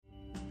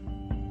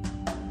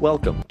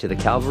Welcome to the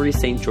Calvary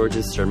St.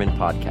 George's Sermon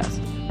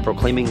Podcast,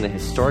 proclaiming the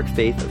historic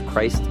faith of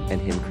Christ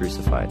and Him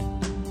crucified.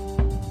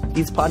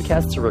 These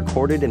podcasts are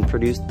recorded and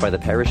produced by the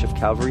parish of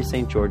Calvary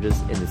St. George's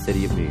in the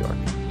city of New York.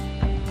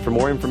 For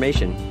more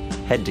information,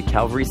 head to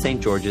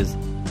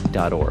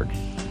calvarystgeorges.org.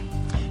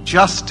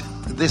 Just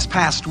this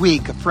past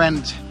week, a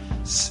friend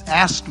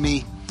asked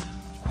me,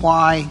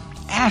 why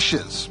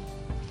ashes?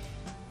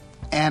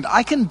 And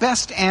I can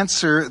best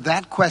answer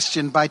that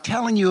question by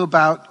telling you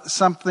about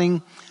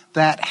something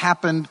that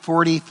happened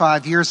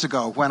 45 years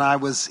ago when I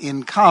was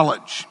in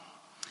college.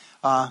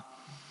 I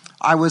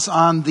was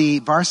on the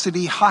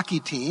varsity hockey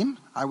team.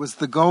 I was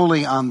the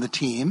goalie on the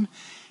team.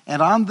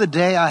 And on the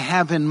day I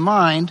have in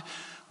mind,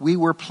 we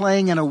were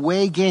playing an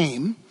away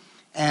game,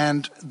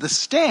 and the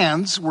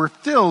stands were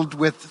filled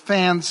with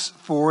fans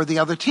for the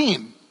other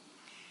team.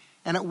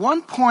 And at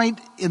one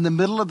point in the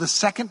middle of the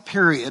second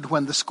period,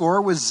 when the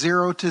score was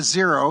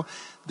 0-0,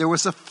 there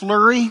was a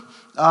flurry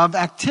of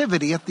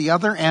activity at the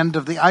other end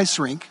of the ice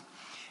rink.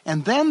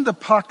 And then the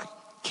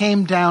puck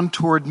came down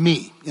toward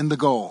me in the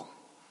goal.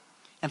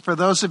 And for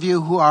those of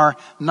you who are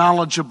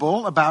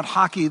knowledgeable about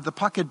hockey, the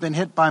puck had been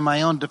hit by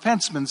my own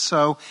defenseman,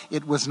 so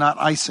it was not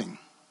icing.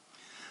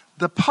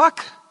 The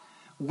puck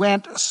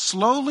went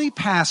slowly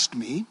past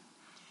me.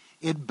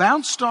 It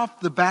bounced off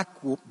the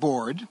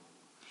backboard.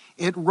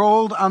 It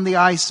rolled on the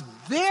ice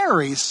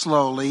very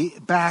slowly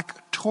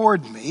back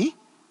toward me.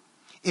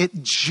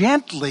 It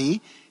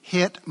gently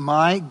hit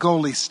my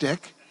goalie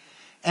stick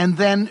and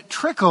then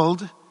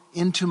trickled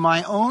into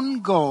my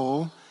own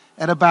goal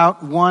at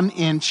about 1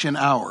 inch an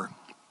hour.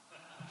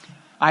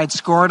 I had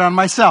scored on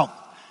myself,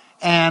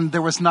 and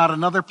there was not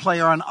another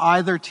player on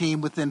either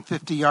team within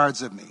 50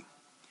 yards of me.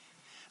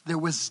 There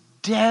was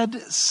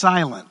dead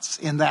silence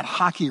in that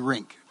hockey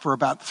rink for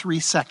about 3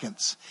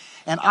 seconds.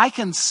 And I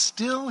can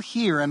still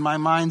hear in my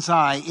mind's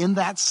eye, in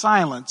that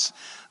silence,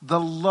 the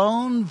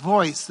lone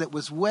voice that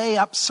was way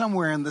up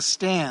somewhere in the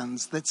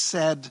stands that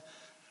said,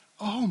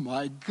 "Oh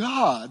my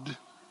God."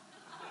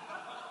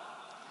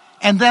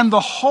 And then the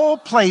whole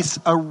place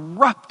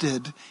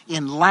erupted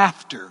in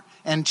laughter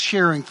and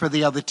cheering for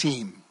the other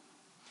team.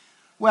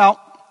 Well,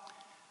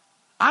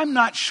 I'm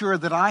not sure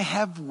that I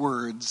have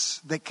words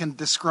that can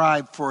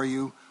describe for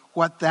you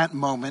what that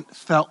moment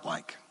felt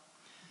like.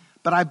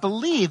 But I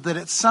believe that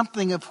it's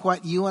something of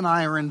what you and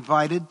I are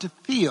invited to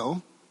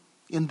feel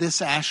in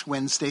this Ash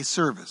Wednesday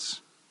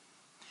service.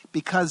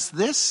 Because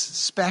this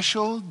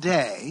special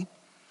day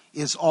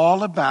is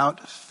all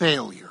about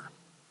failure.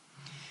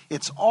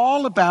 It's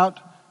all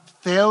about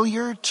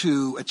failure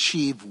to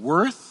achieve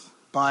worth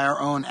by our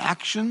own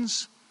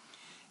actions.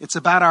 It's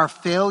about our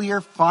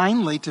failure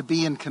finally to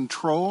be in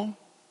control.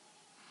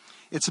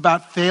 It's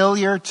about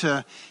failure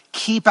to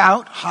keep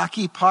out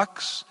hockey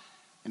pucks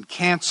and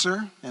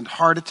cancer and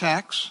heart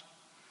attacks.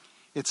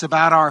 It's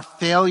about our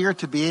failure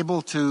to be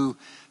able to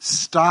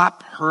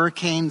stop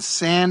Hurricane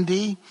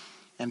Sandy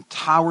and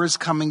towers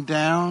coming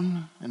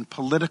down and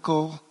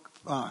political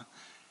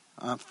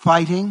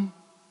fighting.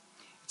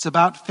 It's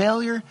about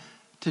failure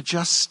to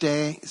just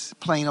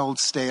plain old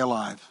stay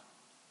alive.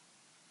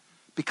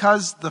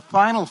 Because the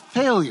final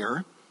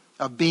failure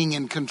of being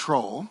in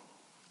control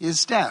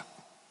is death.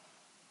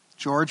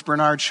 George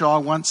Bernard Shaw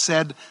once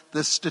said,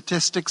 "The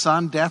statistics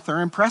on death are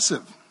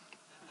impressive."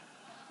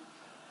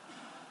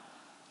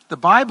 The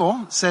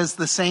Bible says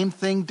the same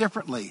thing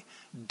differently.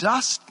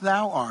 "Dust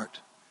thou art,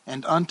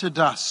 and unto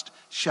dust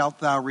shalt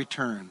thou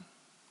return."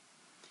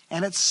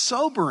 And it's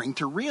sobering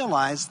to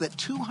realize that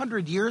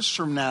 200 years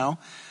from now,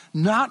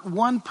 not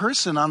one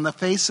person on the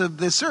face of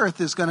this earth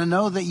is going to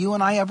know that you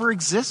and I ever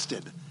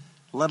existed,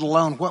 let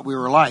alone what we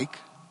were like.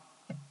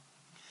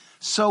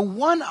 So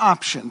one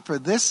option for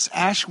this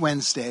Ash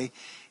Wednesday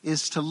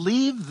is to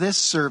leave this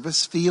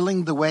service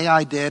feeling the way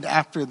I did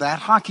after that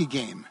hockey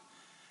game.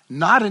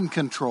 Not in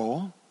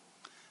control,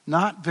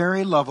 not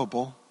very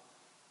lovable,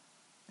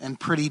 and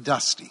pretty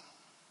dusty.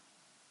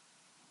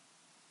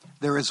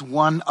 There is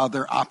one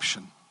other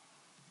option.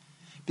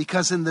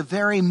 Because in the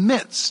very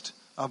midst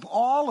of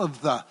all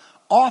of the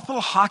awful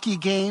hockey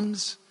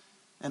games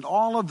and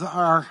all of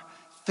our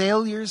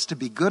failures to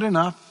be good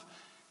enough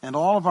and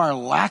all of our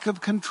lack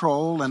of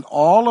control and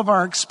all of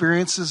our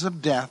experiences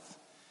of death,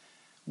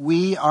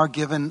 we are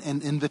given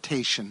an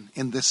invitation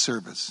in this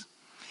service.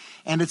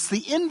 And it's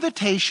the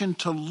invitation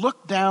to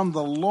look down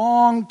the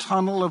long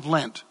tunnel of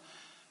Lent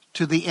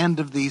to the end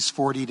of these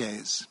 40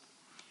 days.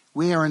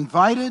 We are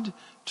invited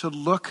to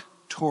look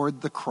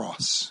toward the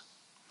cross.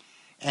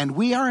 And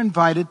we are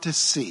invited to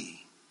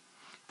see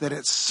that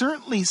it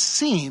certainly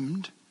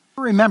seemed.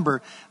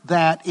 Remember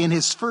that in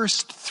his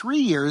first 3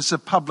 years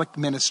of public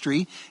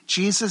ministry,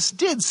 Jesus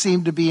did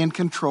seem to be in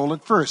control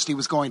at first. He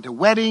was going to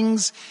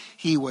weddings,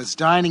 he was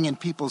dining in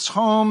people's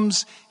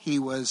homes, he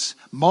was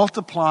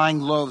multiplying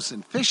loaves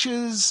and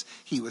fishes,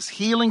 he was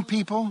healing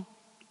people.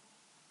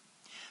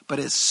 But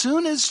as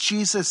soon as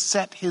Jesus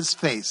set his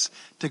face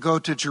to go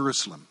to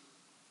Jerusalem,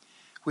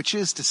 which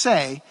is to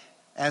say,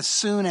 as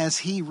soon as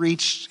he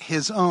reached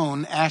his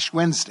own Ash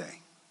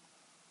Wednesday,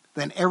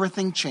 then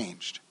everything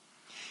changed.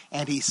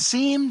 And he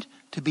seemed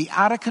to be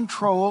out of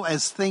control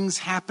as things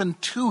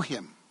happened to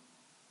him.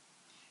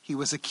 He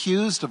was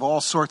accused of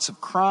all sorts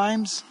of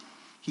crimes.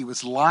 He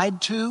was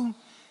lied to.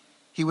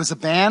 He was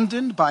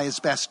abandoned by his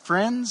best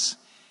friends.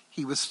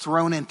 He was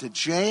thrown into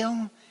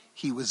jail.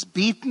 He was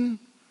beaten.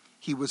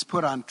 He was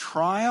put on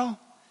trial.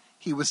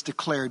 He was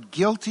declared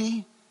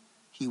guilty.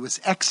 He was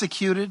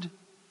executed.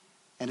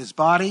 And his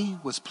body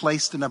was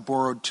placed in a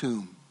borrowed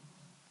tomb.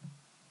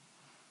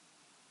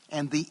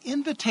 And the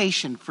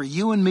invitation for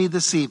you and me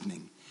this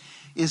evening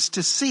is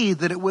to see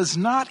that it was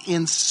not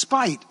in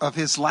spite of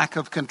his lack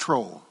of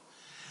control,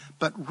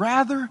 but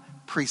rather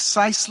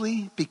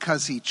precisely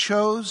because he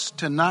chose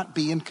to not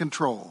be in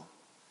control,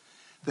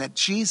 that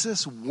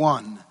Jesus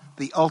won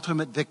the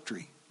ultimate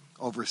victory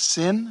over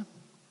sin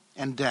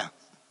and death.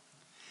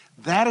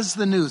 That is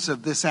the news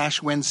of this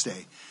Ash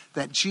Wednesday,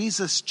 that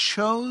Jesus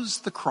chose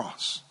the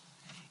cross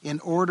in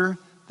order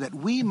that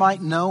we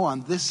might know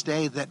on this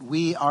day that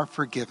we are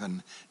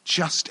forgiven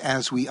just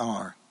as we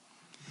are.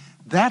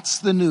 That's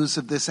the news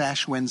of this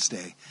Ash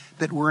Wednesday,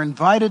 that we're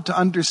invited to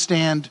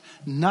understand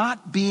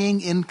not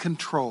being in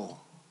control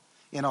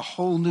in a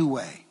whole new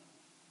way.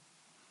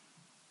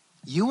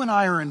 You and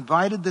I are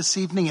invited this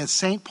evening, as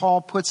St.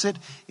 Paul puts it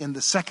in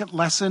the second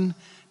lesson,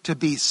 to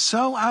be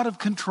so out of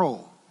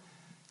control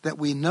that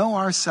we know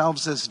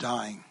ourselves as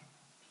dying.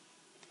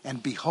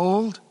 And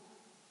behold,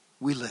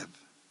 we live.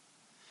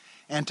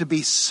 And to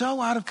be so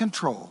out of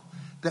control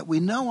that we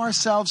know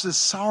ourselves as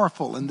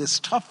sorrowful in this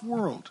tough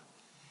world.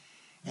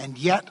 And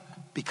yet,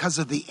 because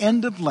of the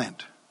end of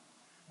Lent,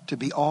 to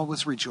be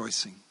always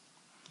rejoicing.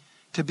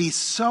 To be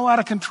so out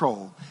of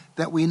control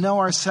that we know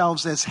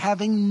ourselves as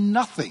having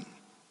nothing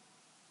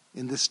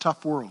in this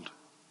tough world.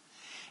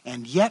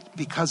 And yet,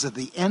 because of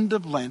the end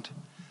of Lent,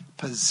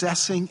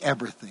 possessing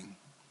everything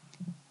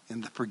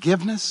in the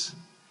forgiveness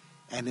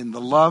and in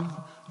the love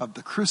of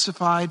the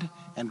crucified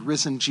and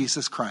risen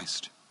Jesus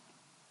Christ.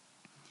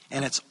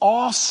 And it's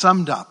all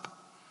summed up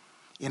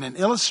in an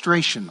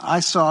illustration I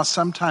saw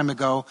some time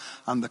ago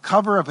on the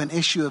cover of an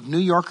issue of New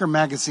Yorker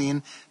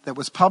magazine that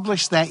was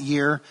published that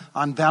year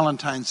on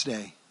Valentine's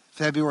Day,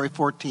 February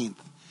 14th.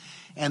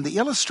 And the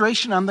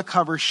illustration on the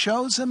cover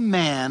shows a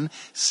man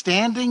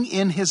standing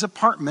in his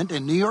apartment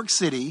in New York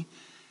City,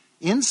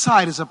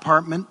 inside his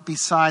apartment,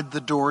 beside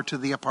the door to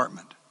the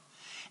apartment.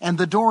 And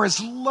the door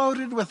is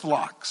loaded with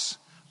locks,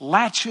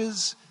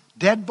 latches,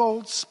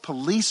 deadbolts,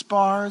 police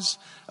bars,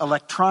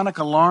 electronic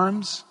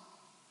alarms.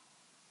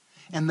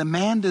 And the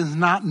man is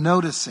not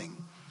noticing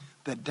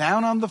that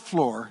down on the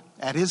floor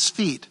at his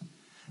feet,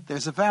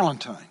 there's a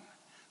valentine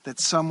that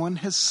someone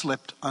has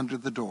slipped under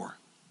the door.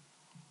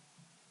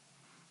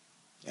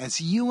 As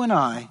you and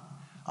I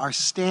are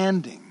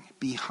standing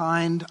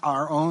behind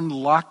our own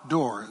locked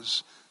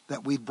doors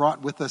that we've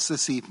brought with us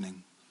this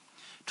evening,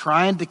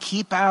 trying to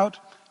keep out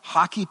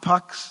hockey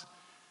pucks,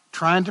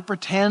 trying to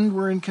pretend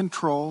we're in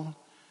control,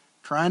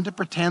 trying to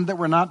pretend that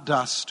we're not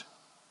dust,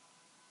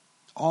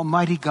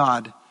 Almighty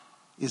God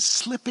is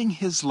slipping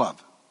his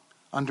love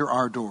under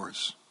our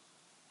doors.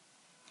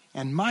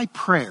 And my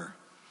prayer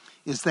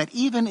is that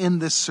even in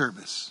this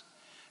service,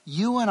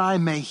 you and I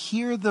may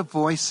hear the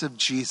voice of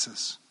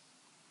Jesus,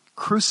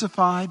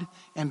 crucified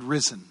and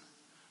risen,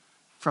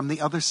 from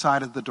the other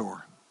side of the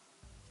door,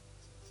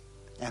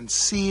 and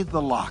see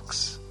the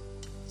locks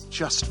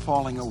just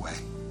falling away.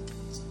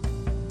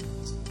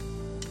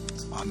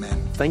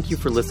 Amen. Thank you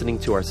for listening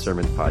to our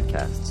sermon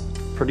podcast,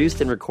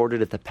 produced and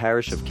recorded at the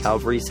parish of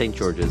Calvary St.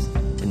 George's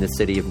in the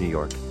city of New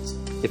York.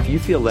 If you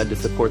feel led to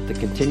support the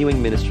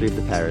continuing ministry of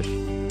the parish,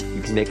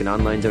 you can make an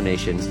online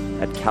donation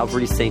at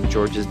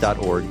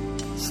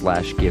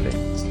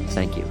calvarystgeorges.org/giving.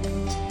 Thank you.